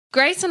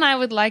Grace and I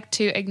would like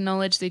to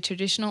acknowledge the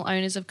traditional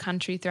owners of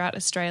country throughout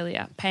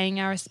Australia, paying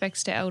our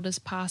respects to elders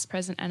past,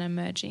 present and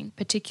emerging,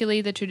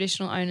 particularly the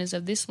traditional owners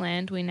of this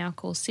land we now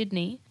call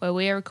Sydney, where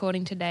we are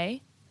recording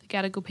today, the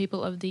Gadigal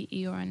people of the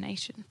Eora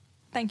Nation.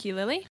 Thank you,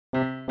 Lily.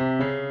 Clues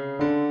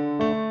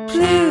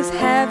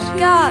have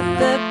got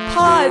the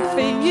pod for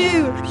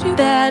you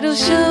that'll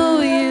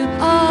show you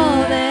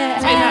all their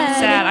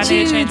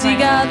attitudes. You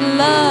got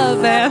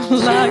love and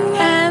luck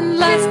and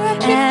lust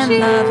and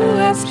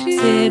lovers.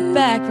 Sit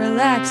back,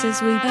 relax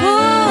as we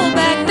pull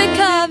back the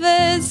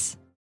covers.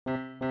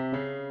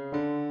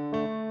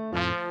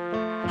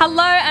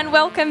 Hello and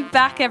welcome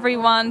back,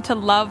 everyone, to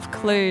Love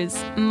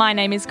Clues. My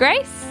name is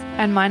Grace.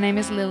 And my name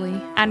is Lily.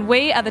 And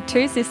we are the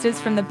two sisters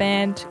from the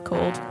band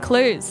called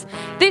Clues.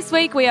 This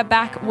week we are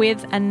back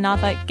with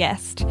another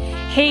guest.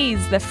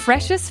 He's the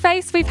freshest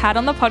face we've had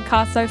on the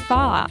podcast so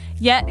far,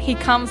 yet he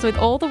comes with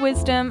all the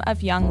wisdom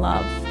of young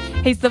love.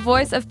 He's the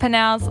voice of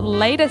Panau's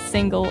latest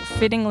single,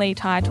 fittingly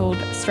titled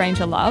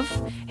Stranger Love.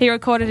 He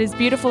recorded his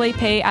beautiful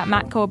EP at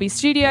Matt Corby's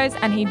studios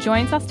and he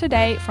joins us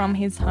today from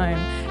his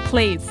home.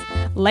 Please,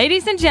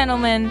 ladies and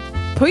gentlemen,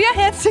 put your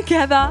hands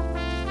together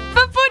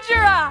for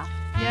Budjerah!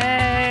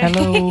 Yay.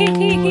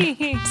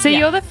 Hello. So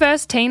you're the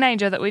first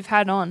teenager that we've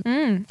had on,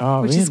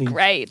 which is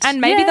great. And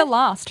maybe the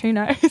last, who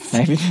knows?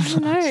 Maybe the last.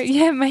 No,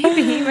 yeah,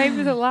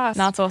 maybe the last.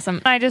 That's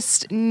awesome. I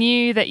just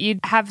knew that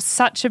you'd have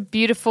such a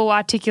beautiful,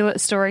 articulate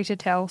story to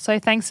tell. So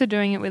thanks for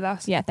doing it with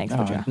us. Yeah, thanks,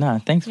 Budjerah. No,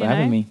 thanks for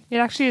having me. It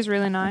actually is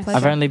really nice.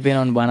 I've only been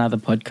on one other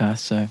podcast,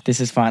 so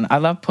this is fun. I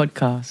love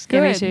podcasts.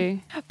 Yeah, me Good. too.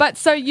 But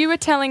so you were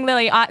telling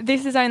Lily,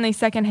 this is only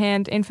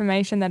secondhand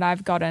information that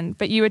I've gotten,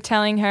 but you were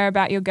telling her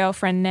about your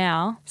girlfriend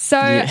now.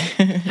 So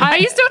Are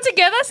you still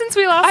together since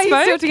we last are spoke?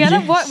 you still together?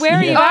 Where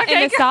are you at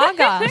in the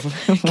saga?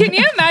 Can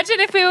you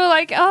imagine if we were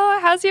like, oh,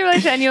 how's your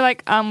relationship? And you're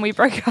like, we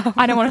broke up.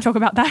 I don't want to talk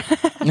about that.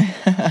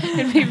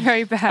 It'd be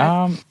very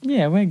bad.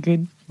 Yeah, we're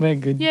good. We're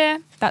good. Yeah.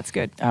 That's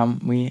good.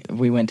 We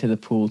went to the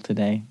pool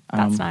today.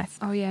 That's nice.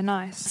 Oh, yeah,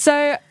 nice.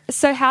 So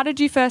how did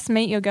you first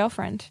meet your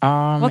girlfriend?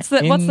 What's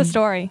the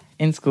story?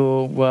 In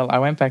school, well, I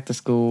went back to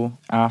school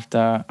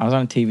after I was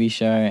on a TV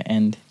show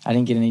and I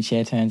didn't get any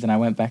chair turns and I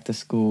went back to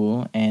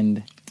school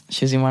and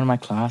she was in one of my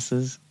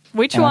classes.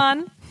 Which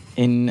one?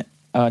 In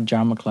a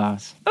drama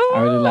class. Ooh.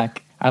 I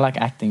like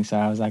acting, so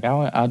I was like,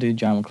 I'll do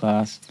drama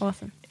class.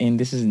 Awesome. And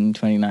this is in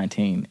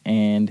 2019.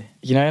 And,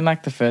 you know, in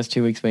like the first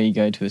 2 weeks where you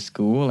go to a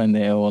school and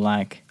they're all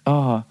like,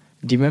 oh,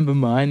 do you remember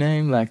my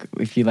name? Like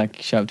if you like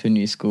show up to a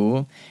new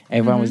school,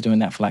 everyone was doing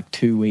that for like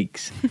 2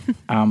 weeks.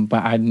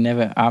 But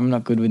I'm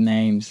not good with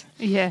names.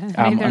 Yeah.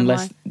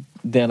 Unless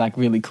they're like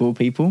really cool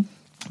people.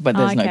 But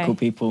there's no cool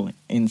people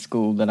in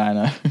school that I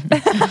know,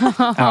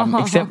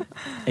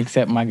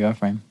 except my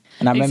girlfriend.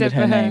 And I remembered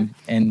her name,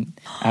 and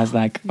I was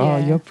like, "Oh,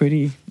 you're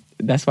pretty."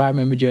 That's why I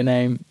remembered your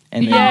name.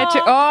 And then,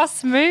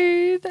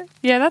 smooth.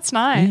 Yeah, that's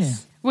nice. Yeah.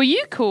 Were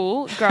you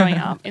cool growing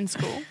up in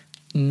school?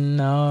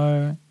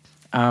 No,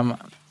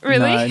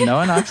 Really? No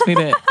one asked me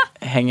to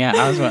hang out.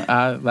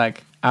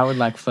 I would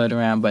like float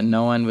around, but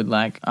no one would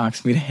like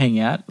ask me to hang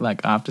out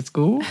like after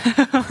school.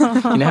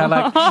 You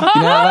know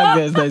how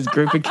there's those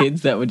group of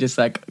kids that were just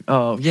like,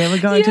 oh yeah,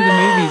 we're going to the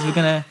movies, we're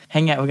gonna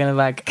hang out, we're gonna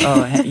like,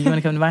 oh, you want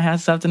to come to my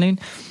house this afternoon?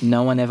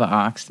 No one ever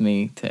asked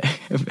me to.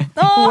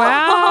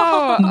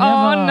 Wow!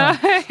 Oh no!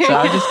 So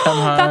I just come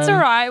home. That's all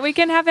right. We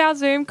can have our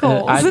Zoom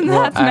calls,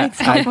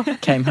 I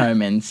came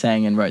home and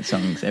sang and wrote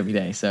songs every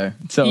day. So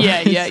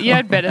yeah, you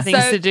had better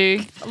things to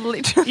do.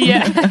 Literally,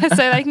 yeah.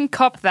 So they can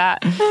cop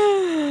that.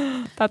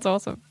 That's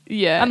awesome.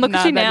 Yeah. And look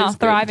at you now,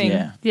 thriving.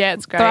 Yeah,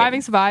 it's great.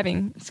 Thriving,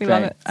 surviving. It's we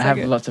great. love it. I have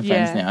lots of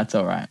friends now. It's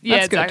all right. Yeah,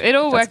 That's exactly. good. It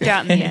all worked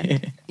out in the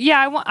end.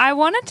 Yeah, I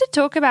wanted to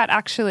talk about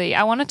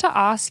I wanted to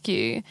ask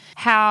you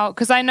how,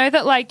 because I know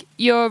that like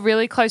you're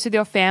really close with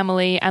your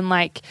family and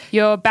like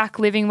you're back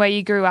living where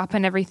you grew up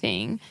and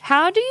everything.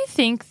 How do you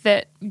think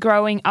that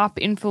growing up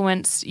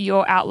influenced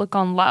your outlook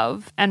on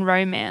love and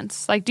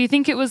romance? Like, do you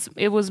think it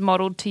was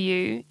modeled to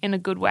you in a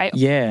good way?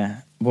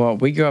 Yeah. Well,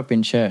 we grew up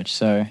in church,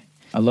 so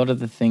a lot of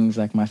the things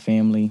like my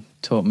family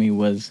taught me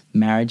was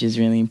marriage is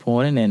really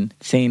important, and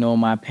seeing all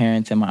my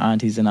parents and my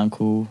aunties and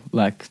uncle,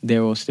 like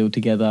they're all still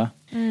together.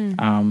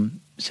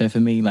 So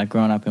for me, like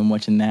growing up and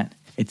watching that,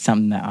 it's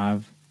something that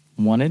I've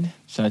wanted.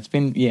 So it's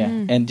been,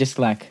 and just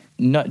like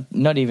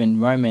not even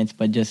romance,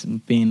 but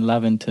just being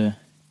loving to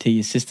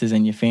your sisters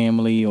and your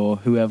family or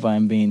whoever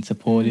and being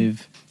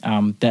supportive.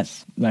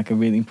 That's like a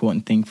really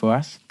important thing for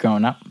us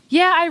growing up.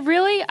 Yeah,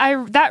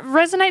 that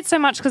resonates so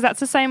much because that's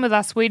the same with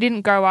us. We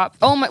didn't grow up,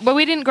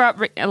 we didn't grow up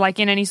like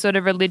in any sort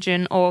of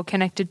religion or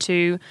connected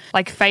to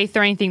like faith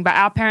or anything, but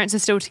our parents are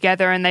still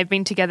together and they've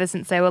been together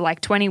since they were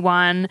like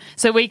 21.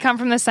 So we come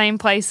from the same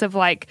place of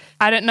like,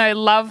 I don't know,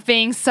 love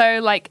being so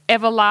like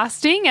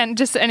everlasting and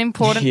just an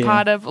important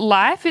part of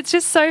life. It's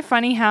just so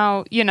funny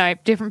how, you know,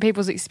 different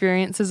people's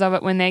experiences of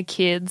it when they're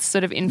kids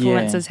sort of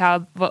influences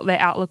what their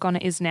outlook on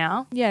it is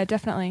now. Yeah,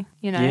 definitely.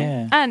 you know.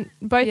 Yeah. And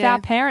both Yeah. our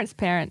parents,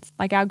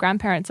 like our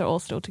grandparents are all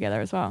still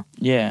together as well.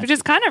 Yeah. Which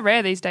is kind of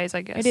rare these days,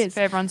 I guess. It is. For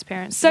everyone's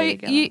parents So to be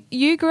together.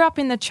 you grew up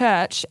in the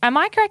church. Am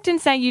I correct in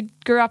saying you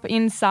grew up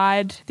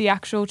inside the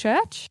actual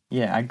church?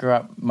 Yeah, I grew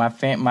up, my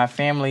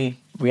family,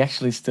 we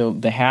actually still,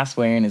 the house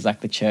we're in is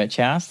like the church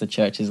house. The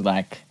church is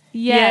like,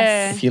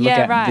 Yes. if you look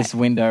at right. this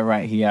window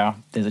right here,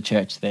 there's a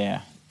church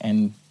there.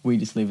 And we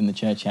just live in the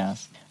church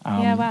house.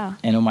 Yeah, wow.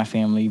 And all my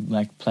family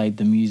like played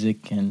the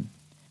music and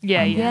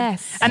yeah.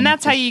 Yes. And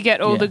that's how just- you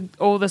get all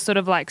yeah. the sort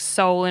of like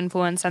soul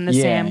influence and the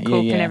Yeah, Sam yeah,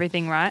 Cooke yeah. and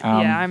everything, right?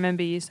 Yeah, I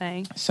remember you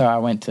saying. so I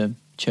went to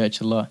church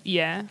a lot.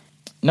 Yeah.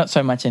 Not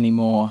so much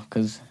anymore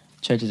because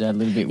churches are a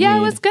little bit Yeah,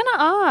 weird. I was going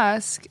to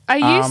ask, are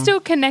you still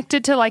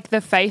connected to like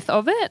the faith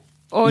of it?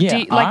 Or Yeah, do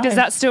you, does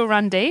that still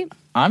run deep?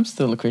 I'm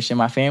still a Christian.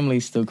 My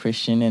family's still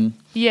Christian, and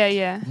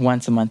Yeah.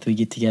 once a month we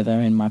get together,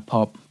 and my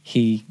pop,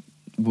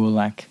 we'll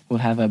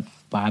have a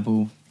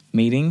Bible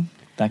meeting,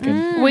 like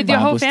a With your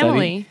Bible whole study.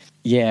 family?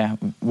 Yeah,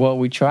 well,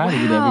 we try to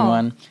get Wow.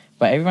 everyone,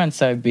 but everyone's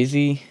so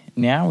busy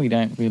now. We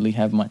don't really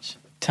have much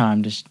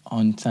time just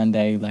on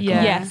Sunday, like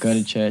Yeah. Yes. go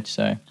to church.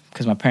 So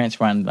because my parents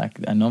run like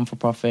a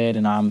non-for-profit,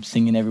 and I'm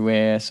singing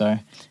everywhere. So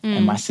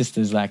and my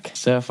sister's like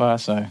surfer.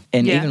 So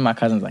and Yeah. even my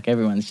cousins, like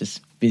everyone's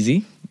just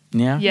busy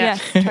now. Yeah.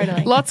 Yes,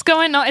 totally. Lots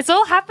going on. It's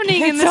all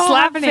happening in It's the all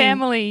Slab happening.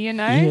 family, you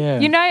know? Yeah.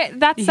 You know,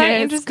 that's so Yeah,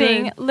 it's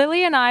interesting. good.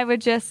 Lily and I were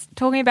just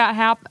talking about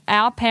how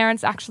our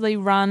parents actually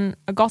run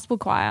a gospel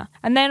choir,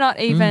 and they're not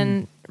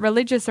even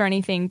religious or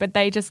anything, but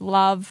they just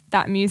love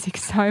that music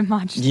so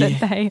much that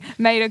Yeah. they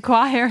made a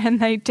choir, and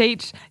they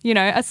teach, you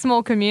know, a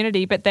small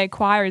community, but their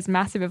choir is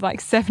massive of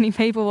like 70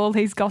 people, all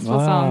these gospel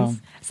Wow.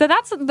 songs. So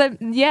that's the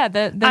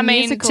I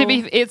mean, musical.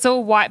 it's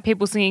all white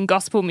people singing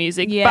gospel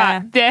music, Yeah.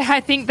 but I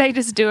think they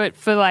just do it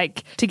for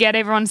like to get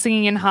everyone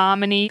singing in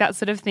harmony, that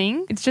sort of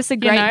thing. It's just a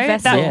You great know,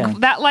 vessel. Yeah.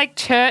 that like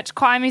church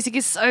choir music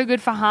is so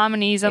good for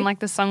harmonies, and like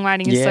the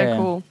songwriting is so Yeah.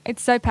 cool.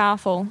 It's so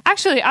powerful.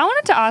 Actually, I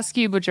wanted to ask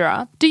you,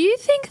 Budjerah, do you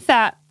think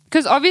that,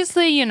 because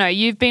obviously, you know,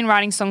 you've been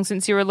writing songs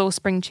since you were a little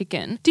spring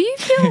chicken. Do you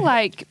feel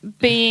like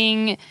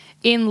being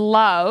in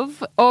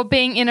love or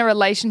being in a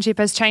relationship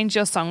has changed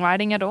your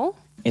songwriting at all?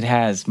 It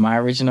has. My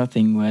original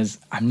thing was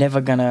I'm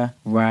never gonna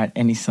write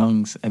any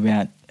songs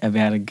about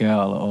a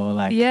girl, or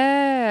like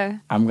Yeah.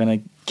 I'm gonna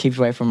keep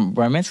away from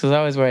romance, because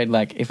I was worried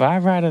like if I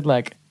write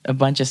like a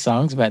bunch of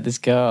songs about this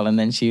girl and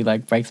then she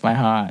like breaks my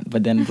heart,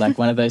 but then like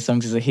one of those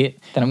songs is a hit,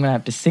 then I'm gonna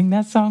have to sing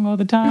that song all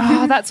the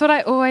time. Oh, that's what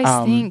I always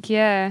think,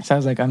 yeah. So I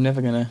was like, I'm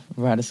never gonna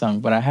write a song,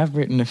 but I have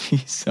written a few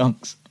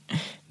songs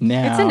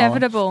now. It's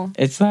inevitable.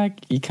 It's like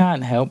you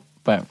can't help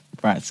but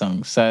write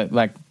songs. So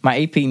like my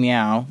EP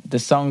now, the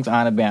songs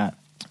aren't about,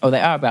 or they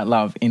are about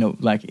love in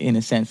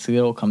a sense. So it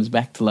all comes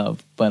back to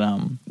love. But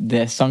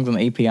the songs on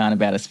the EP aren't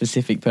about a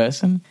specific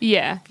person.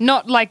 Yeah,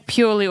 not like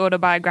purely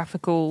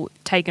autobiographical,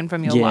 taken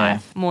from your Yeah.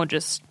 life, more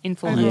just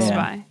influenced Yeah.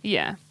 by.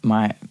 Yeah.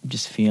 My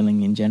just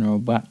feeling in general.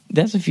 But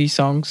there's a few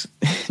songs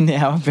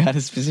now about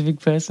a specific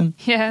person.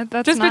 Yeah,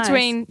 that's Just nice.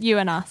 between you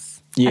and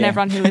us Yeah. and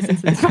everyone who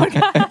listens to this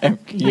podcast.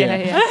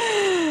 Yeah.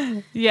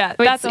 Yeah,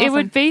 But that's awesome. it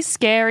would be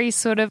scary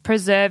sort of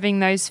preserving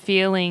those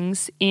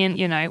feelings in,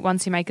 you know,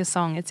 once you make a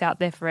song, it's out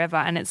there forever,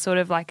 and it's sort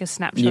of like a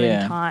snapshot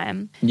Yeah. in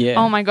time. Yeah.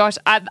 Oh my gosh,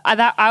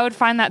 I would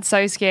find that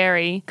so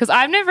scary, because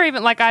I've never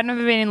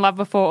been in love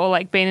before or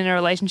like been in a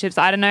relationship,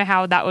 so I don't know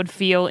how that would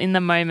feel in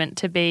the moment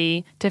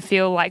to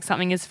feel like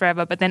something is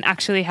forever, but then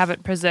actually have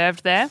it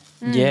preserved there.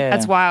 Yeah.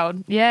 That's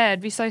wild. Yeah,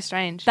 it'd be so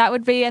strange. That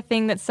would be a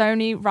thing that so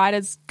many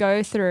writers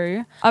go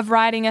through, of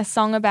writing a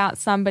song about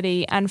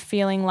somebody and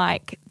feeling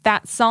like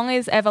that song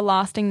is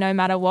everlasting no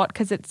matter what,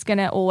 because it's going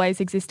to always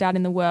exist out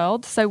in the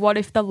world. So what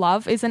if the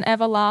love isn't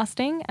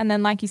everlasting? And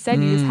then, like you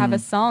said, you just have a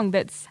song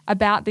that's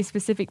about this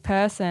specific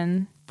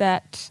person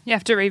that You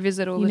have to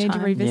revisit all You the need time.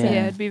 to revisit. Yeah,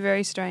 Yeah. it'd be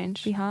very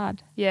strange. be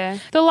hard. Yeah.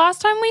 The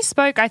last time we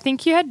spoke, I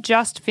think you had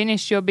just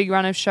finished your big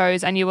run of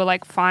shows, and you were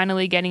like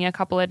finally getting a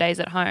couple of days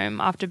at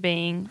home after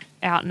being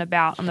out and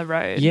about on the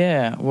road.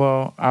 Yeah,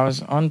 well, I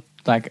was on,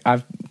 like,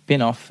 I've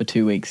been off for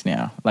 2 weeks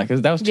now. Like,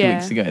 that was 2 Yeah.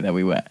 weeks ago that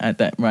we were at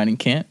that writing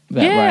camp.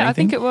 Yeah, I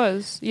think it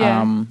was.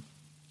 Yeah.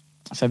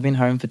 So I've been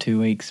home for 2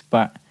 weeks,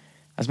 but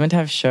I was meant to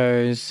have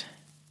shows.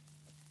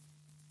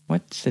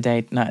 What's the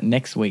date? No,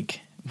 next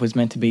week was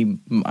meant to be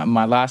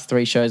my last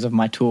 3 shows of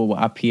my tour were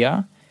up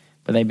here,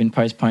 but they've been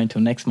postponed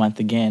till next month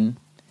again.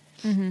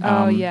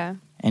 Oh, yeah.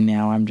 And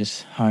now I'm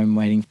just home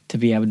waiting to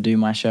be able to do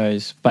my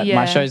shows. But Yeah.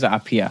 my shows are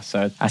up here,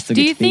 so I still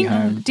Do get you to be think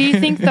home. do you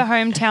think the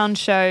hometown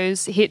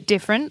shows hit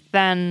different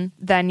than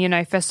you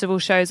know, festival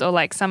shows or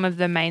like some of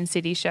the main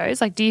city shows?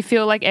 Like, do you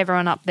feel like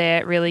everyone up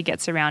there really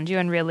gets around you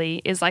and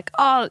really is like,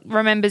 oh,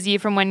 remembers you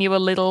from when you were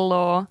little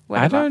or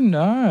whatever? I don't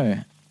know.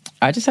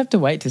 I just have to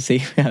wait to see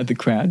how the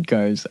crowd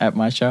goes at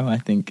my show, I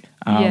think.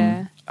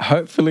 Yeah.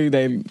 Hopefully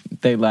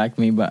they like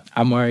me, but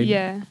I'm worried.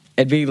 Yeah.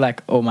 It'd be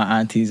like all my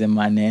aunties and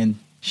my nan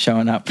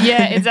showing up.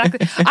 Yeah, exactly.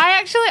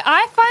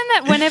 I find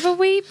that whenever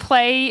we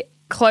play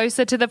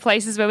closer to the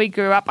places where we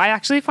grew up, I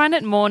actually find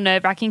it more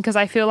nerve-wracking because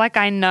I feel like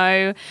I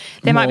know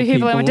there might be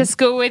people I went to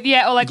school with,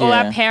 or like all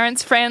our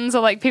parents' friends,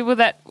 or like people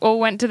that all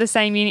went to the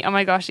same uni. Oh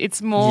my gosh,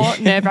 it's more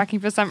nerve-wracking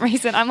for some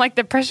reason. I'm like,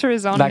 the pressure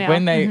is on like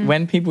now.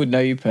 when people know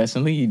you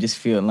personally, you just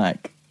feel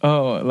like,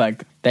 oh,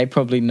 like they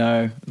probably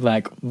know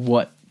like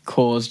what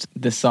caused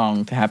the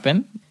song to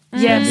happen.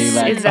 Yes, be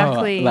like,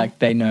 exactly. Oh, like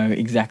they know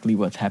exactly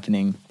what's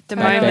happening. The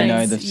like they know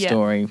moments, the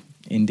story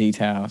in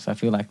detail. So I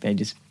feel like they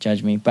just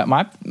judge me. But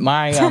my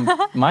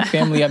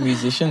family are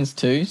musicians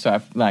too. So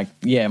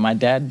my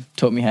dad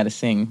taught me how to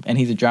sing, and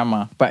he's a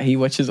drummer. But he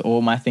watches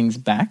all my things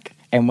back.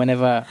 And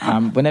whenever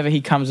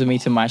he comes with me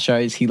to my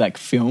shows, he like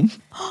film.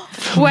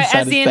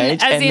 As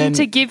in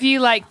to give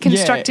you like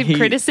constructive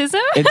criticism.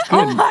 It's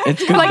good.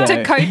 It's good. Like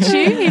to coach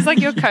you. He's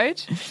like your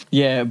coach.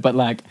 Yeah, but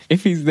like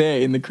if he's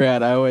there in the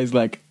crowd, I always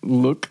like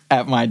look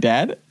at my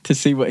dad to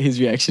see what his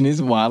reaction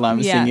is while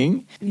I'm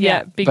singing.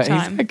 Yeah, big but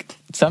time. He's like,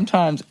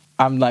 sometimes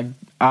I'm like,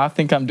 I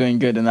think I'm doing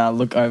good, and I'll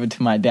look over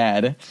to my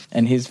dad,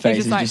 and his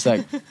face is just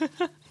like.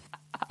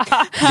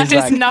 Just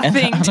like,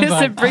 nothing, just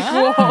like, a brick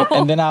wall.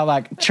 And then I'll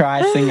like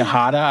try sing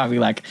harder. I'll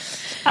like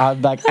add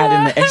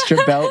in the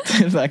extra belt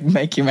to like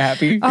make him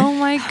happy. Oh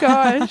my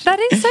gosh. That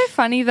is so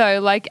funny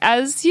though. Like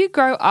as you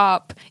grow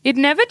up, it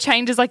never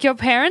changes. Like your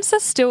parents are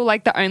still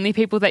like the only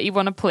people that you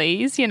want to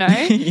please, you know?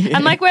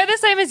 And like we're the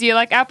same as you.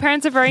 Like our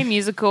parents are very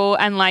musical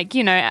and like,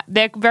 you know,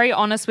 they're very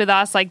honest with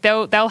us. Like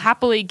they'll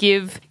happily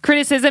give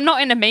criticism,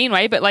 not in a mean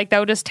way, but like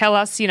they'll just tell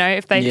us, you know,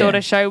 if they thought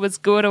a show was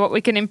good or what we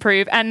can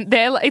improve. And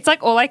it's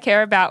like all I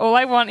care about. All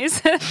I want is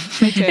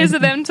for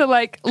them to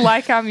like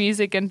our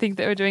music and think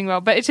that we're doing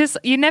well. But it's just,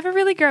 you never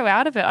really grow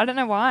out of it. I don't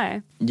know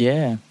why.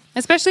 Yeah.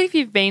 Especially if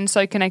you've been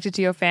so connected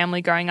to your family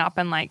growing up,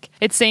 and like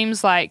it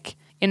seems like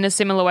in a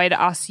similar way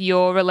to us,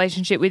 your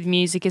relationship with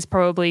music is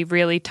probably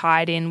really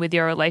tied in with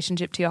your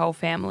relationship to your whole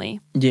family.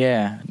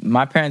 Yeah.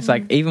 My parents,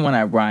 like, even when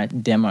I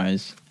write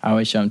demos, I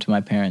always show them to my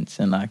parents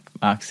and like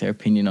ask their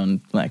opinion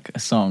on like a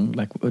song.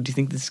 Like, oh, do you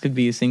think this could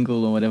be a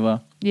single or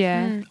whatever?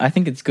 Yeah. I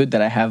think it's good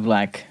that I have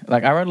like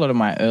I wrote a lot of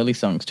my early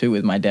songs too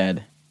with my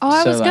dad. Oh,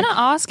 I was going to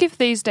ask if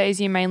these days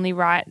you mainly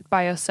write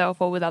by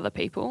yourself or with other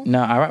people.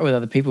 No, I write with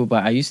other people,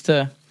 but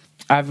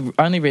I've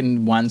only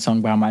written one song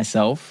by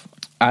myself.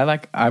 I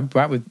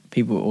write with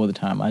people all the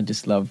time. I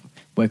just love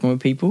working with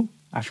people.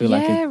 I feel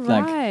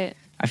I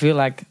feel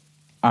like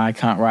I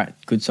can't write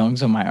good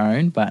songs on my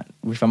own, but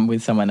if I'm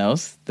with someone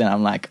else, then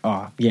I'm like,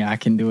 oh yeah, I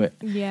can do it.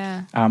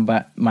 Yeah.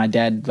 But my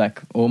dad,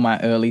 like all my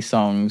early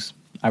songs,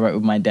 I wrote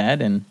with my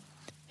dad, and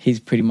he's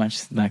pretty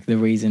much like the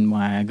reason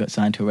why I got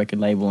signed to a record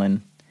label,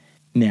 and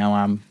now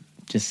I'm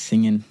just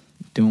singing,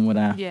 doing what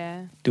I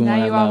doing now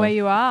what you I love. are where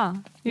you are.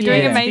 You're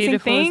doing amazing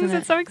things.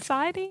 It's so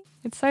exciting.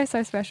 It's so,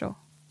 so special.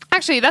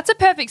 Actually, that's a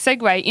perfect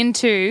segue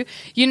into,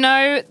 you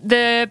know,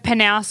 the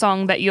Penau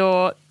song that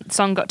your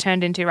song got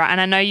turned into, right? And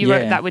I know you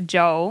wrote that with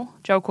Joel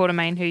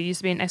Quartermain, who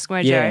used to be in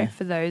Eskimo Joe,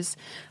 for those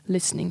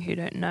listening who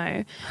don't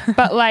know.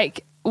 But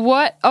like,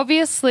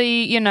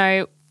 obviously, you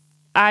know,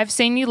 I've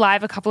seen you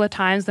live a couple of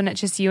times when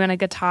it's just you and a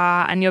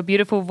guitar, and your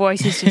beautiful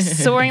voice is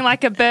just soaring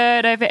like a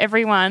bird over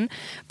everyone.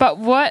 But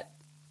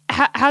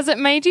has it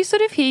made you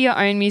sort of hear your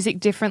own music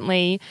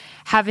differently,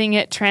 having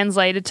it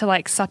translated to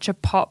like such a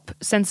pop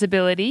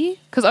sensibility?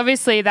 Because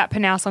obviously that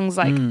Penau song's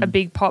like a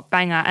big pop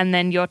banger, and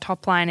then your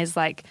top line is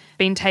like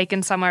being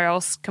taken somewhere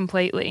else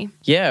completely.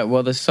 Yeah,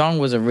 well, the song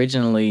was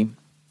originally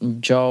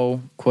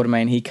Joel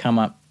Quartermain. He come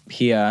up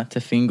here to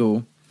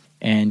Fingal,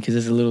 and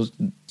because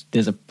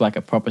there's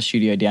a proper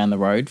studio down the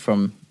road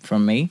from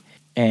me,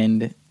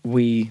 and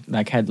we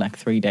like had like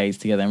 3 days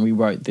together, and we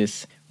wrote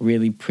this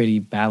really pretty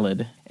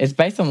ballad. It's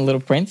based on The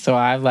Little Prince, so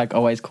I've like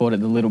always called it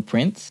The Little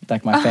Prince,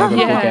 like my favorite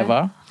book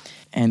ever.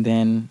 And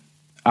then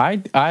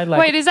I like...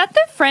 Wait, is that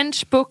the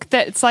French book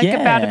that's like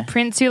about a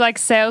prince who like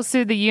sails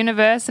through the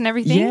universe and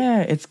everything? Yeah,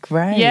 it's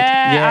great.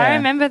 Yeah, I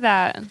remember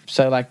that.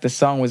 So like the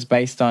song was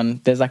based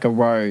on, there's like a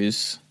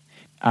rose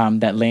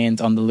that lands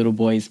on the little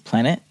boy's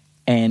planet,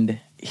 and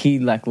he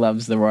like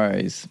loves the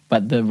rose,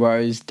 but the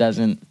rose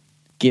doesn't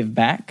give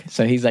back.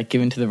 So he's like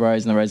given to the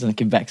rose, and the rose doesn't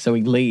give back. So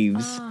he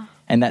leaves.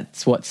 And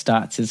that's what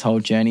starts his whole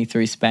journey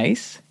through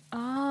space.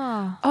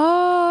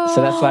 Oh.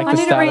 So that's like the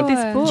start of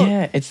this book.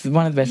 Yeah, it's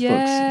one of the best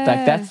books.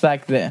 Like that's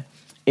like the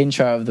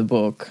intro of the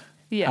book.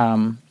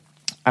 Yeah.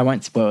 I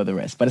won't spoil the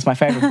rest, but it's my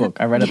favorite book.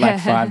 I read it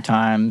like 5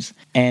 times,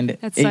 and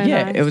nice.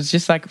 It was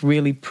just like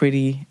really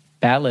pretty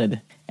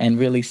ballad and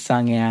really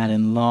sung out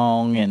and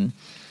long.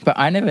 But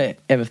I never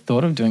ever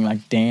thought of doing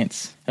like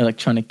dance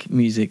electronic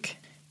music.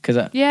 Because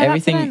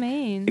everything, that's what I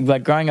mean.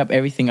 Like growing up,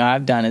 everything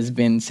I've done has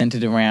been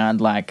centered around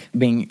like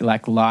being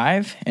like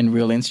live and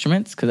real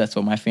instruments, because that's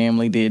what my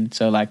family did.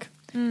 So like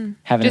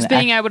having just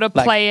being able to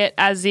play it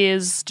as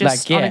is,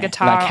 just on a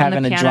guitar, like having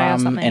on the a piano drum or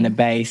something. and a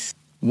bass,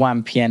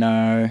 one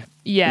piano,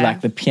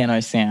 like the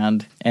piano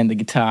sound and the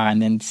guitar,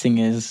 and then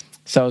singers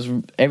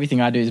So everything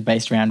I do is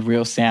based around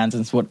real sounds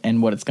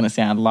and what it's going to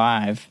sound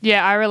live.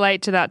 Yeah, I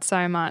relate to that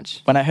so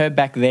much. When I heard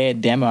back their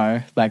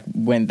demo, like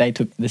when they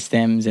took the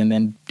stems and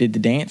then did the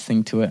dance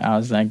thing to it, I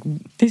was like,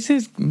 this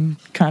is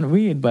kind of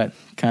weird, but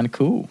kind of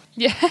cool.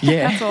 Yeah.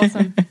 That's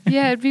awesome.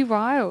 Yeah, it'd be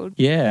wild.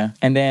 Yeah.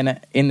 And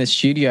then in the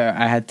studio,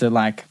 I had to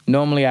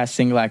normally I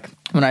sing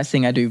when I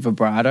sing, I do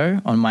vibrato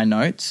on my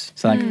notes.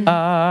 So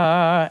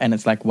and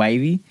it's like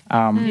wavy.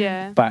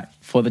 Yeah. But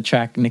for the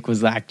track, Nick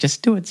was like,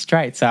 just do it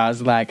straight. So I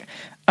was like,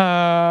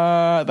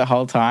 the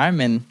whole time.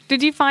 And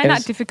did you find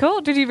that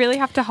difficult? Did you really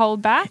have to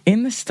hold back?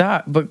 in the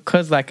start,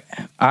 because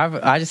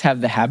I just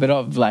have the habit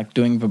of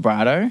doing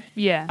vibrato.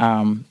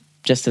 Yeah.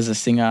 Just as a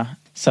singer.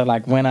 So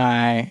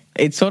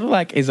it sort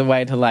of is a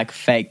way to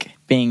fake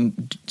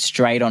being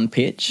straight on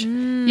pitch.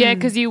 Yeah,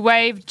 because you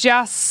wave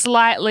just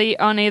slightly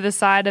on either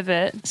side of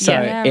it. So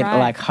yeah. it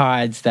right.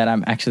 hides that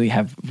I'm actually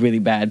have really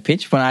bad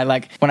pitch. When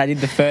I did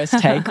the first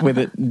take with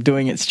it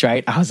doing it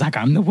straight, I was like,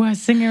 I'm the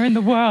worst singer in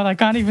the world. I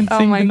can't even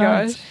sing the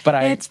notes.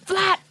 But It's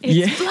flat.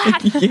 It's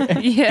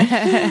flat.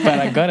 Yeah. But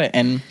I got it,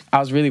 and I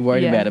was really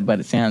worried about it. But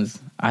it sounds.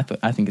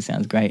 I think it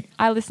sounds great.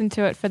 I listened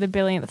to it for the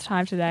billionth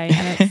time today,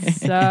 and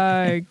it's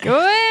so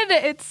good.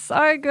 It's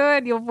so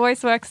good. Your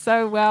voice works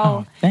so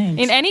well. Oh,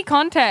 thanks. In any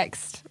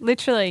context,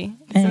 literally.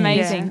 It's Thanks.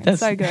 amazing. Yeah. It's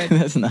so good.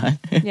 That's nice.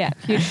 Yeah,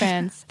 huge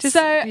fans.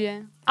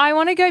 Yeah. I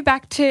want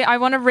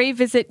to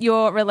revisit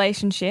your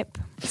relationship.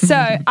 So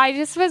I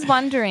just was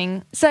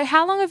wondering, so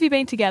how long have you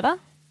been together?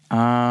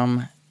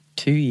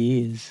 2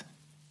 years.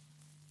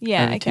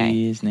 Yeah, Over okay. 2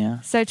 years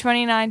now. So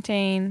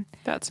 2019.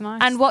 That's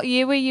nice. And what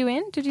year were you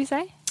in, did you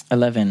say?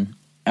 11.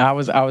 I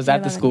was at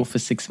 11. the school for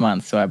 6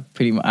 months, so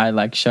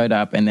I showed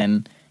up and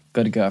then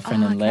got a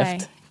girlfriend and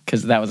left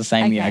because that was the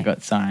same year I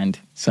got signed,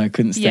 so I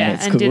couldn't stay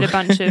at school. and did a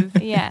bunch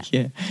of... Yeah.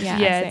 Yeah.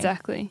 Yeah,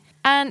 exactly.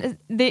 And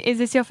is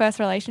this your first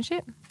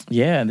relationship?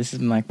 Yeah, this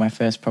is my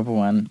first proper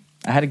one.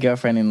 I had a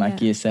girlfriend in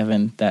year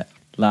 7 that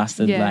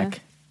lasted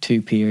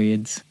 2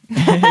 periods.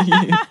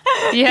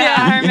 Yeah,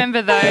 I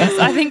remember those.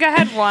 I think I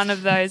had one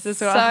of those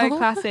as well. So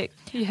classic.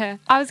 Yeah.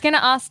 I was going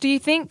to ask, do you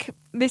think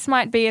this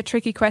might be a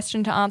tricky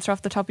question to answer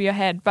off the top of your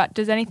head, but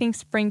does anything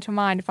spring to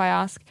mind if I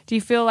ask, do you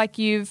feel like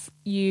you've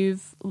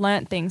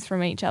learnt things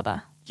from each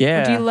other?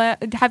 Yeah. Or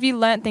have you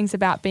learnt things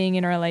about being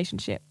in a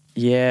relationship?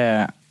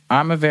 Yeah.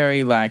 I'm a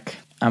very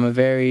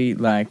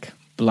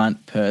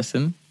blunt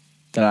person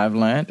that I've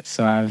learnt.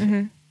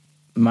 So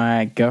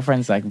my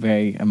girlfriend's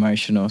very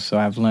emotional, so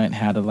I've learnt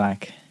how to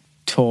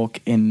talk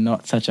in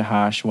not such a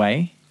harsh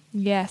way.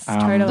 Yes,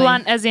 totally.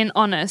 Blunt as in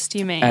honest,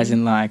 you mean? As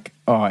in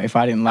if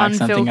I didn't like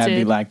something, I'd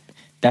be like,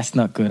 that's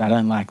not good. I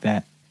don't like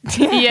that.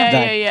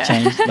 Yeah.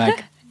 Change,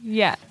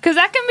 yeah. Because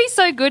that can be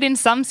so good in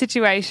some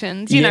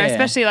situations, you know,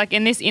 especially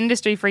in this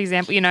industry, for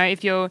example,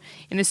 if you're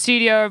in the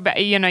studio,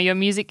 your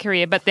music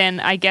career, but then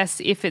I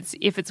guess if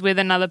it's with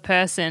another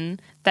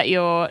person that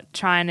you're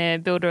trying to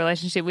build a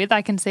relationship with,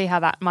 I can see how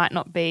that might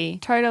not be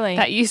totally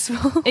that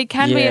useful. It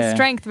can be a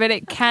strength, but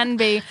it can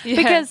be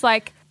because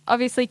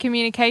obviously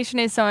communication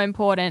is so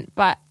important,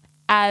 but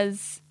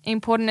as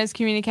important as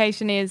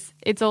communication is,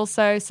 it's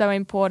also so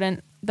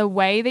important the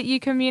way that you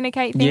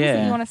communicate things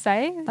that you want to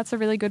say. That's a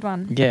really good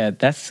one. Yeah,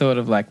 that's sort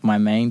of my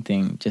main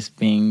thing, just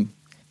being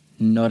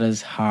not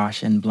as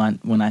harsh and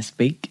blunt when I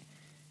speak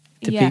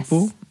to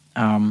people.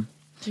 I'm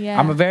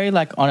a very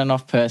on and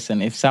off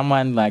person. If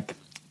someone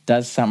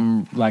does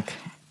something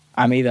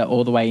I'm either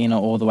all the way in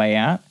or all the way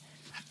out.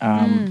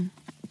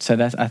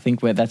 So I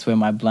think that's where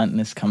my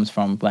bluntness comes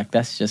from.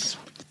 That's just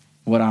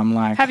what I'm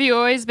like. Have you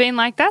always been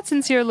like that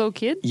since you're a little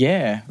kid?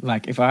 Yeah,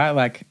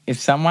 if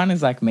someone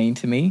is mean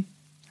to me,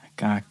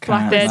 I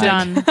can't. They're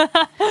done. No.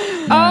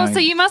 Oh, so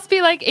you must be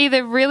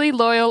either really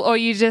loyal or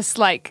you just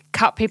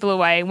cut people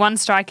away. One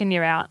strike and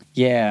you're out.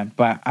 Yeah,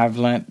 but I've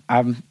learnt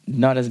I'm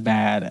not as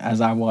bad as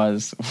I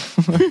was.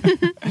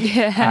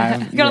 Yeah.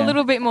 You've got a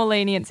little bit more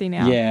leniency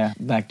now. Yeah,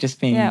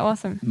 just being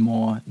awesome.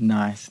 more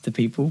nice to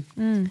people.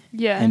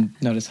 Yeah. And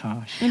not as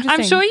harsh.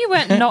 I'm sure you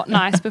weren't not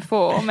nice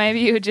before. Maybe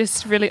you were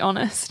just really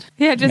honest.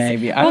 Yeah, just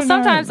maybe. I don't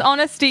sometimes know.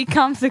 Honesty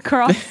comes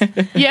across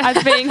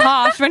as being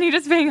harsh when you're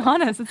just being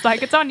honest. It's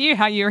it's on you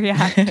how you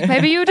react.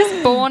 Maybe you were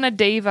just born a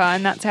diva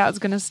and that's how it's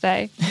going to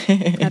stay.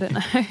 I don't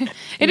know.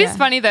 It is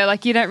funny though,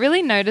 you don't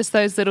really notice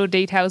those little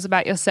details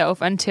about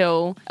yourself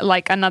until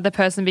another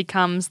person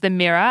becomes the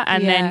mirror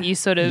and then you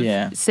sort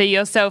of see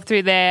yourself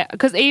through there.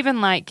 Because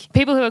even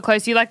people who are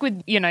close to you,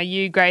 with,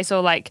 you, Grace,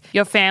 or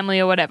your family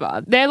or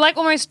whatever, they're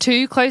almost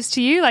too close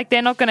to you.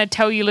 They're not going to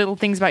tell you little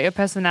things about your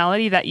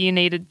personality that you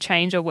need to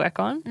change or work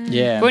on.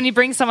 Yeah. But when you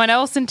bring someone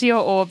else into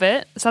your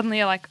orbit, suddenly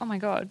you're like, oh my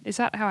God, is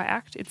that how I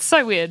act? It's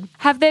so weird.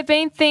 Have there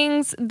been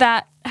things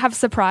that have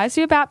surprised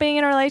you about being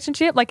in a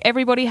relationship?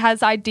 Everybody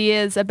has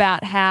ideas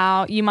about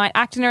how you might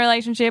act in a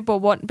relationship or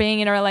what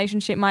being in a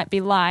relationship might be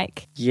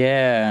like.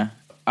 Yeah.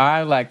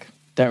 I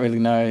don't really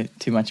know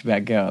too much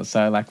about girls.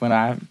 So when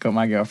I got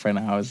my girlfriend,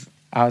 I was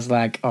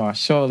like, oh,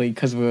 surely,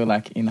 because we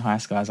were in high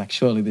school, I was like,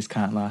 surely this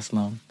can't last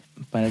long.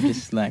 But it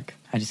just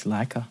I just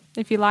like her.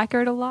 If you like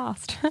her, it'll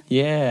last.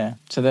 Yeah.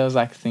 So there was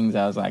like things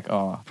I was like,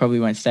 oh, probably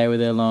won't stay with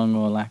her long,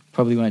 or like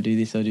probably won't do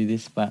this or do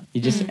this, but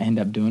you just end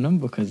up doing them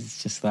because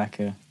it's just like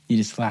you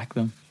just like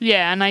them.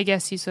 Yeah, and I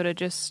guess you sort of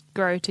just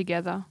grow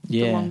together the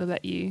Yeah. longer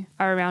that you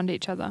are around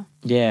each other.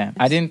 Yeah.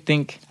 I didn't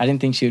think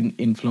she would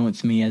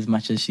influence me as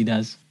much as she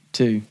does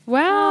too.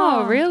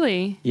 Wow, Oh.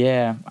 really?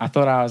 Yeah. I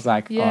thought I was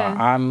like, Yeah.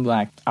 I'm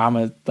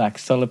a like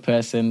solid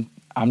person.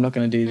 I'm not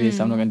gonna do this.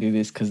 I'm not gonna do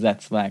this because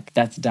that's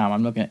dumb.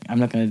 I'm not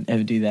gonna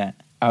ever do that.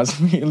 I was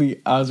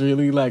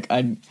really like,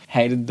 I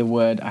hated the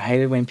word. I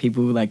hated when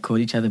people like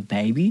called each other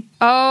baby.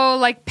 Oh,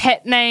 like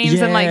pet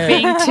names and like Yeah.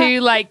 being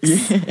too like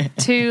Yeah.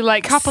 too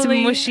like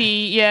Coupley.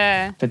 smushy.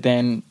 Yeah. But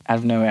then out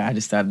of nowhere, I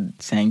just started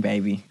saying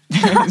baby. So,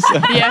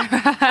 Yeah,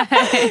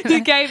 right.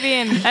 You gave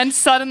in. And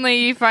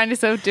suddenly you find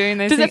yourself doing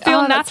this. Does it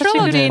feel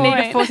natural, or do you need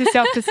to force? force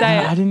yourself to say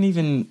I it? didn't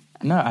even.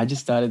 No, I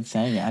just started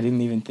saying it. I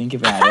didn't even think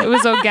about It it.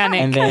 was organic.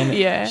 And then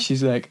yeah.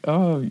 she's like,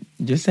 "Oh,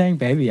 you're saying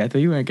baby. I thought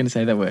you weren't going to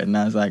say that word." And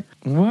I was like,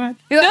 "What?"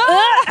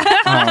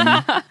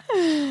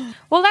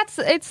 Well,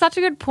 it's such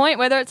a good point,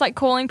 whether it's like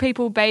calling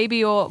people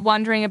baby or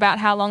wondering about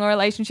how long a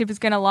relationship is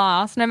going to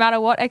last. No matter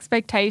what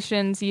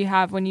expectations you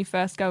have when you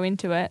first go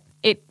into it,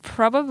 it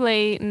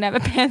probably never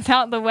pans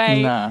out the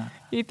way Nah.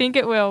 you think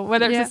it will,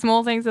 whether it's Yeah. the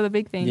small things or the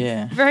big things.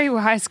 Yeah. Very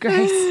wise,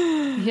 Grace.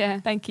 Yeah.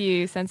 Thank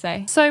you,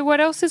 Sensei. So what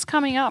else is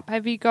coming up?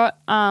 Have you got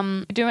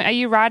are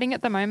you writing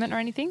at the moment or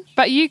anything?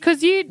 But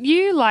because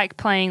you like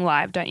playing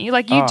live, don't you?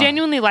 Like you Oh.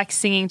 genuinely like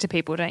singing to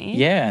people, don't you?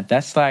 Yeah,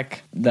 that's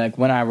like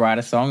when I write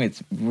a song,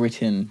 it's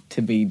written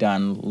to be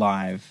done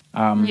live.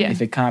 Yeah.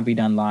 If it can't be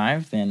done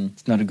live, then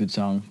it's not a good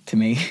song to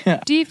me.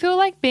 Do you feel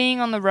like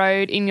being on the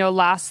road in your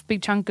last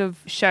big chunk of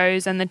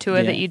shows and the tour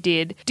Yeah. that you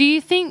did, do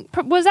you think,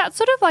 was that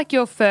sort of like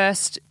your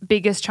first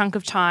biggest chunk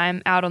of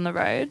time out on the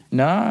road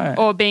No.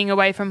 or being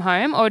away from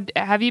home? Or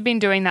have you been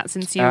doing that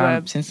since you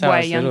were Since I way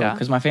was little, younger?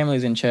 because my family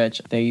was in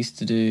church, they used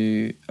to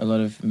do a lot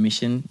of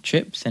mission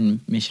trips and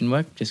mission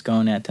work, just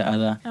going out to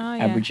other Oh,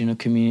 yeah. Aboriginal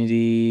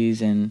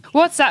communities. And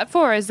What's that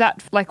for? Is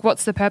that like,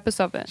 what's the purpose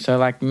of it? so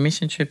like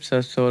mission trips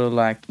are sort of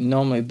like,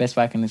 normally the best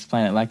way I can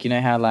explain it, like, you know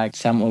how like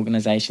some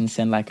organizations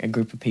send like a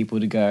group of people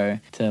to go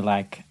to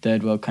like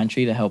third world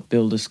country to help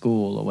build a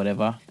school or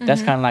whatever.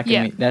 That's kind of like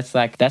Yeah. that's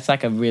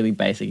like a really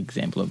basic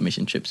example of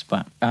mission trips.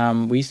 But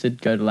we used to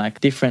go to like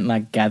different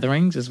like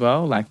gatherings as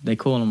well, like they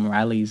call them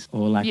rallies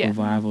or like Yeah.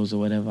 revivals or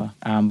whatever.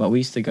 But we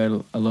used to go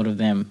to a lot of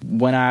them.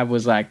 When I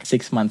was like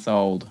 6 months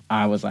old,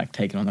 I was like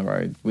taken on the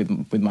road with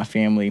my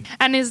family.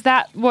 And is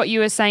that what you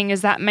were saying?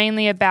 Is that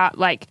mainly about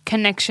like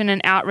connection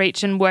and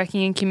outreach and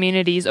working in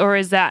communities, or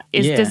is that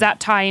Yeah. does that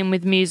tie in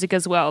with music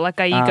as well? Like,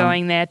 are you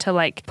going there to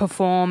like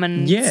perform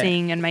and Yeah.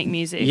 sing and make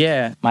music?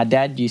 Yeah, my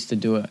dad used to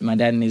do it. My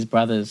dad and his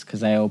brothers, because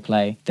they all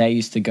play, they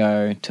used to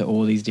go to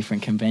all these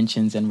different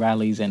conventions and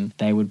rallies, and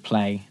they would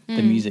play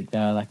the music. They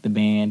were like the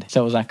band,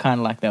 so it was like kind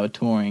of like they were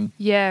touring.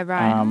 Yeah,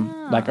 right.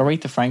 Like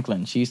Aretha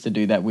Franklin, she used to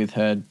do that with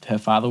her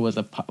father was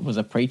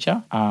a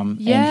preacher, and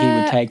he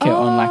Yeah. would take her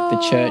on like the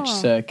church Oh.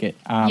 circuit,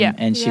 Yeah.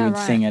 and she Yeah, would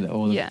right. sing at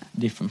all Yeah.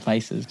 the different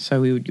places. So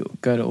we would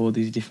go to all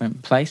these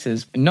different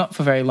places, not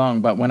for very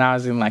long, but when I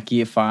was in like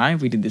year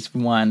 5, we did this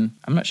one.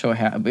 I'm not sure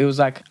how it was.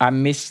 Like I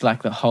missed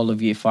like the whole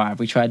of year 5.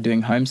 We tried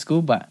doing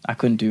homeschool, but I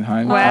couldn't do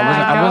home. Wow.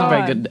 I wasn't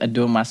very God. good at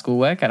doing my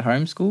schoolwork at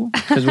homeschool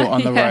because we were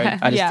on the road.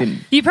 I just Yeah. didn't.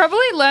 You probably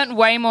learnt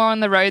way more on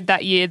the road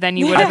that year than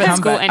you would have at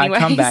school anyway. I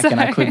come back and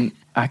I so- couldn't.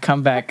 I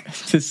come back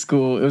to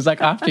school. It was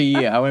like after a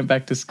year. I went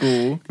back to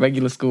school,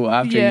 regular school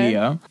after Yeah. a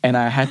year, and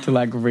I had to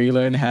like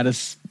relearn how to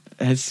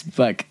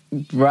like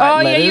write Oh,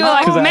 yeah, letters. you were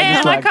like, 'cause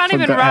 "Man, I can't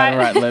even forgot how to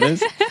write." write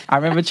letters. I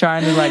remember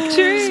trying to like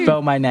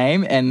spell my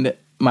name, and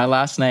my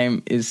last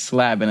name is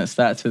Slab, and it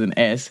starts with an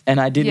S, and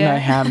I didn't Yeah. know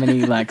how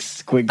many like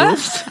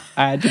squiggles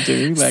I had to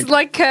do. It's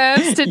like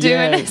curves to do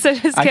yeah, it, so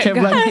just I kept kept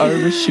going. like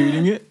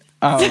overshooting it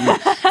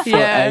for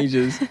Yeah.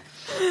 ages.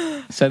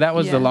 So that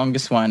was Yeah. the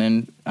longest one,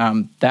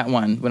 and that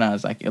one when I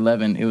was like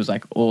 11, it was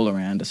like all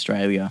around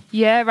Australia.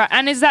 Yeah, right.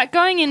 And is that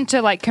going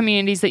into like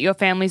communities that your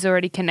family's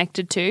already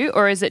connected to,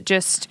 or is it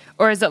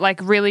like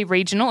really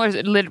regional, or was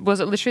it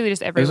literally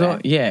just It was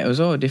everywhere? it was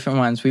all different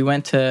ones. We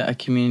went to a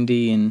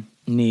community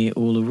near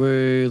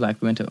Uluru,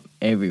 like we went to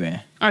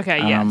everywhere. Okay,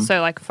 yeah.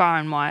 So like far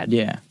and wide.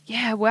 Yeah.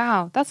 Yeah,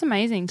 wow. That's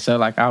amazing. So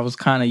like I was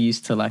kind of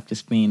used to like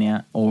just being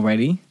out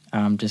already,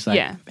 just like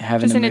Yeah.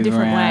 having Just to in a move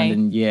different around way.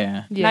 and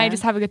yeah. Yeah. Now you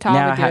just have a guitar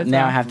Now, with you as now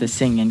well. I have to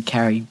sing and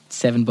carry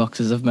 7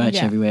 boxes of merch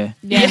Yeah. everywhere.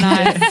 Yeah,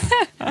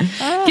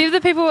 nice. Give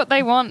the people what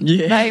they want.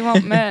 Yeah. They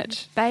want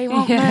merch. They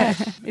want Yeah.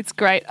 merch. It's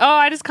great. Oh,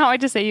 I just can't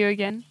wait to see you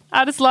again.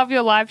 I just love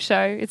your live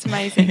show. It's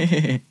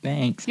amazing.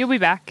 Thanks. You'll be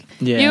back.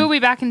 Yeah. You'll be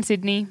back in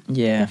Sydney.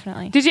 Yeah.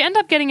 Definitely. Did you end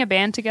up getting a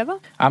band together?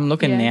 I'm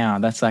looking Yeah. now.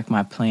 That's like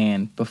my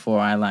plan before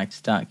I like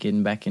start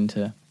getting back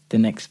into the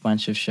next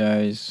bunch of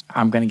shows.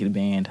 I'm going to get a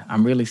band.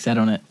 I'm really set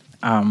on it.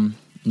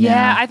 Yeah,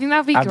 now. I think that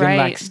would be I've great. been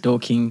like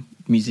stalking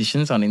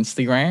musicians on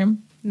Instagram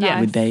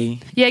Yeah. Would they?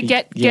 Yeah,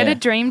 get a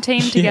dream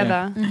team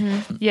together.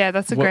 Yeah,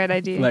 that's a great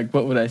idea. Like,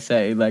 what would I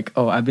say? Like,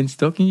 oh, I've been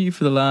stalking you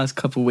for the last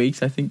couple of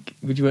weeks. I think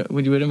would you want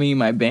to be in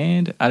my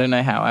band? I don't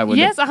know how I would.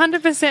 Yes,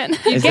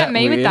 100%. You get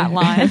me with that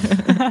line.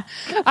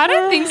 I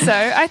don't think so.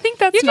 I think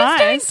that's You just nice.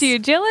 don't do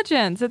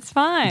diligence. It's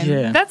fine.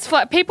 Yeah. That's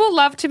people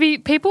love to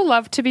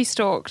be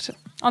stalked.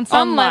 On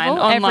some level,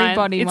 online.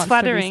 everybody It's wants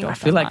flattering. to be I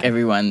stalked feel like online.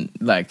 everyone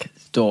like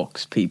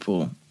stalks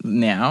people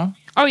now.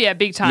 Oh yeah,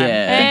 big time.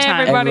 Yeah. Big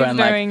time. Everybody's Everyone,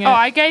 like- doing it. Oh,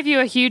 I gave you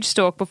a huge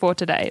stalk before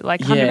today.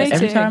 Like, 100%. Yeah,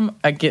 every too. time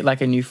I get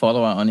like a new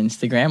follower on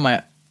Instagram,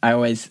 I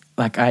always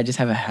like I just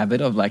have a habit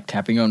of like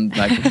tapping on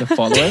like the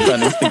followers on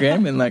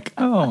Instagram and like,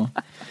 oh,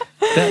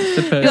 that's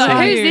the person. You're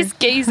like, Who's who's this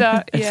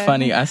geezer? It's Yeah.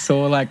 funny. I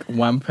saw like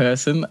one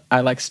person.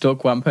 I like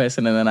stalked one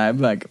person, and then I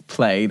like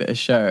played a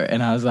show,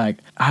 and I was like,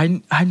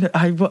 I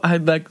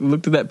like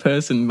looked at that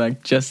person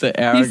like just an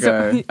hour You saw-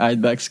 ago. I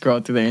like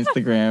scrolled through their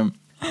Instagram.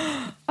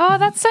 Oh,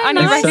 that's so And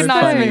you nice. It's so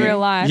recognise them in funny. real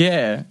life.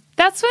 Yeah,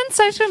 That's when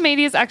social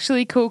media is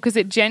actually cool because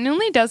it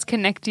genuinely does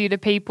connect you to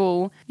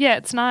people. Yeah,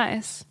 it's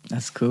nice.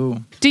 that's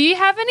cool. Do you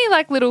have any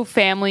like little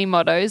family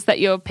mottos that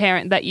your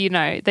parents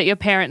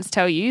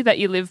tell you that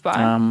you live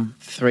by?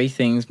 3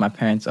 things my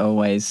parents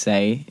always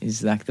say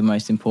is like the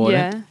most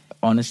important. Yeah.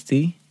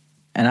 Honesty,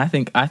 and I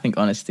think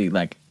honesty.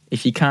 Like,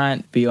 if you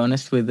can't be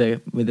honest with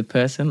a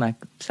person, like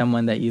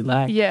someone that you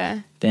like, Yeah.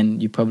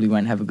 then you probably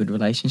won't have a good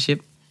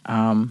relationship.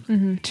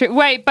 True.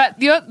 Wait, but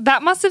that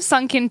must have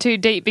sunk in too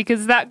deep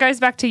because that goes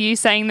back to you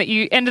saying that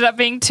you ended up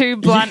being too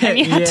blunt and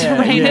you had to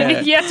rein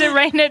it. You had to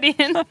rein it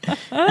in.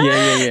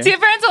 Yeah. So your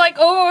parents are like,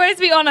 "Oh, always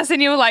be honest,"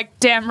 and you were like,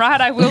 "Damn right,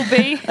 I will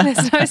be."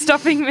 There's no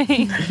stopping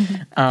me.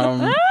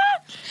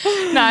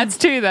 No, it's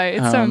true though.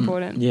 It's so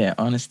important. Yeah,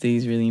 honesty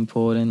is really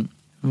important.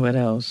 What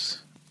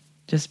else?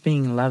 Just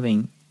being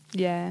loving.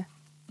 Yeah.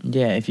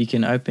 Yeah, if you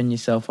can open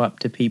yourself up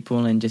to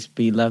people and just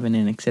be loving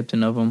and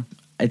accepting of them,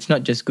 it's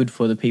not just good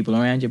for the people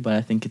around you, but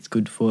I think it's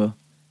good for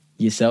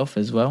yourself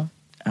as well.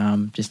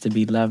 Just to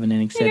be loving and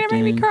You're accepting.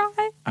 going to make me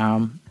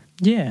cry.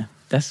 Yeah,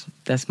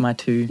 that's my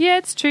 2. Yeah,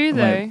 it's true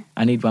though. Wait,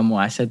 I need one more.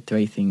 I said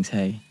 3 things.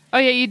 Hey, Oh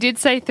yeah, you did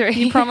say 3.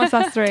 You promised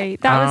us 3.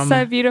 That was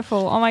so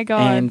beautiful. Oh my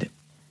God. and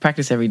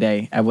practice every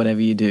day at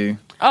whatever you do.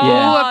 Oh,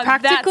 Yeah. a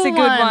practical that's a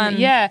good one.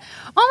 Yeah.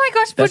 Oh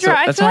my gosh, Budjerah,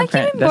 I feel my like you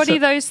parent- embody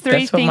those 3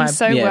 that's what things my,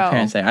 so yeah, well.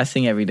 parents say. I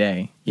sing every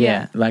day.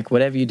 Yeah. Like,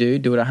 whatever you do,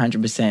 do it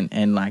 100%.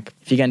 And, like,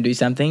 if you're going to do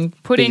something,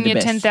 Put be in the your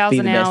best. 10,000 Be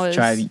the best. hours.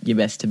 Try your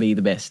best to be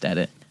the best at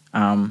it.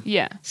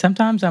 Yeah.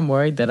 Sometimes I'm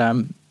worried that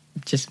I'm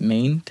just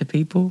mean to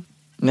people.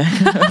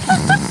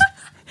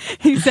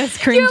 He says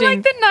cringing. You're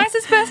like the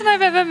nicest person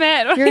I've ever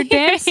met. You're a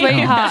damn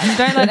sweetheart, and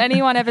don't let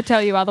anyone ever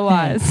tell you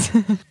otherwise.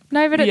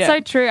 No, but it's Yeah. so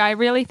true. I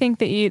really think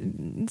that it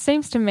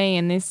seems to me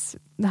in this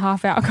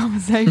half-hour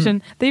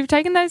conversation that you've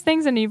taken those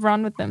things and you've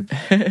run with them.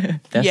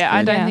 That's Yeah, I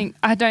good.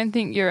 don't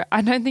think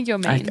you're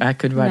mean. I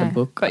could write No, a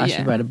book. but I yeah.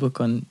 should write a book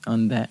on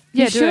that.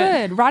 Yeah, you do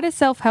should. Write a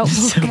self-help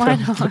book. Why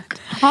not?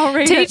 I'll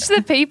read Teach it.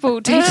 the people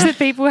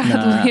how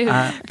Nah, to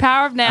live.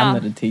 Power of Now. I'm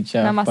not a teacher.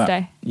 Namaste.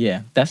 But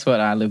yeah, that's what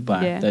I live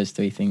by, Yeah. those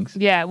 3 things.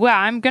 Yeah, well,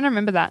 I'm going to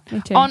remember that.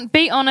 Me too.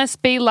 Be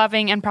honest, be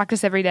loving, and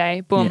practice every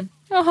day. Boom.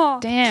 Oh,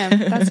 Damn,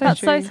 that's so that's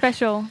true. so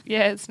special.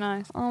 Yeah, it's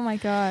nice. Oh my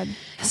God.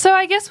 So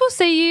I guess we'll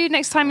see you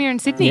next time you're in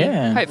Sydney.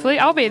 Yeah. Hopefully.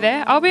 I'll be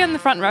there. I'll be on the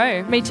front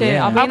row. Me too.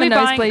 Yeah. I'll be I'll in the be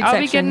nosebleed I'll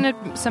be section.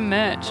 getting some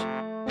merch.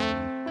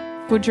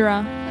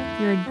 Budjerah,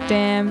 you're a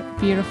damn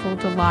beautiful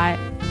delight.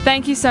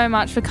 Thank you so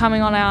much for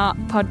coming on our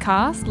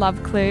podcast,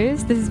 Love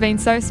Clues. This has been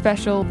so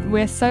special.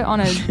 We're so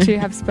honoured to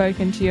have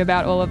spoken to you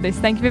about all of this.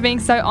 Thank you for being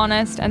so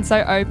honest and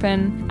so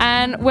open.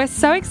 And we're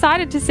so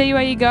excited to see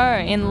where you go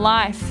in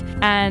life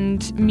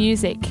and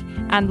music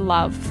and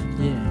love.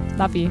 Yeah.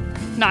 Love you.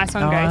 Nice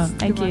one, Grace.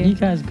 Thank Good you. one. You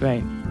guys are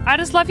great. I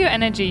just love your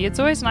energy. It's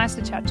always nice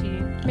to chat to you.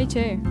 Me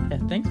too. Yeah,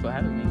 thanks for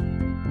having me.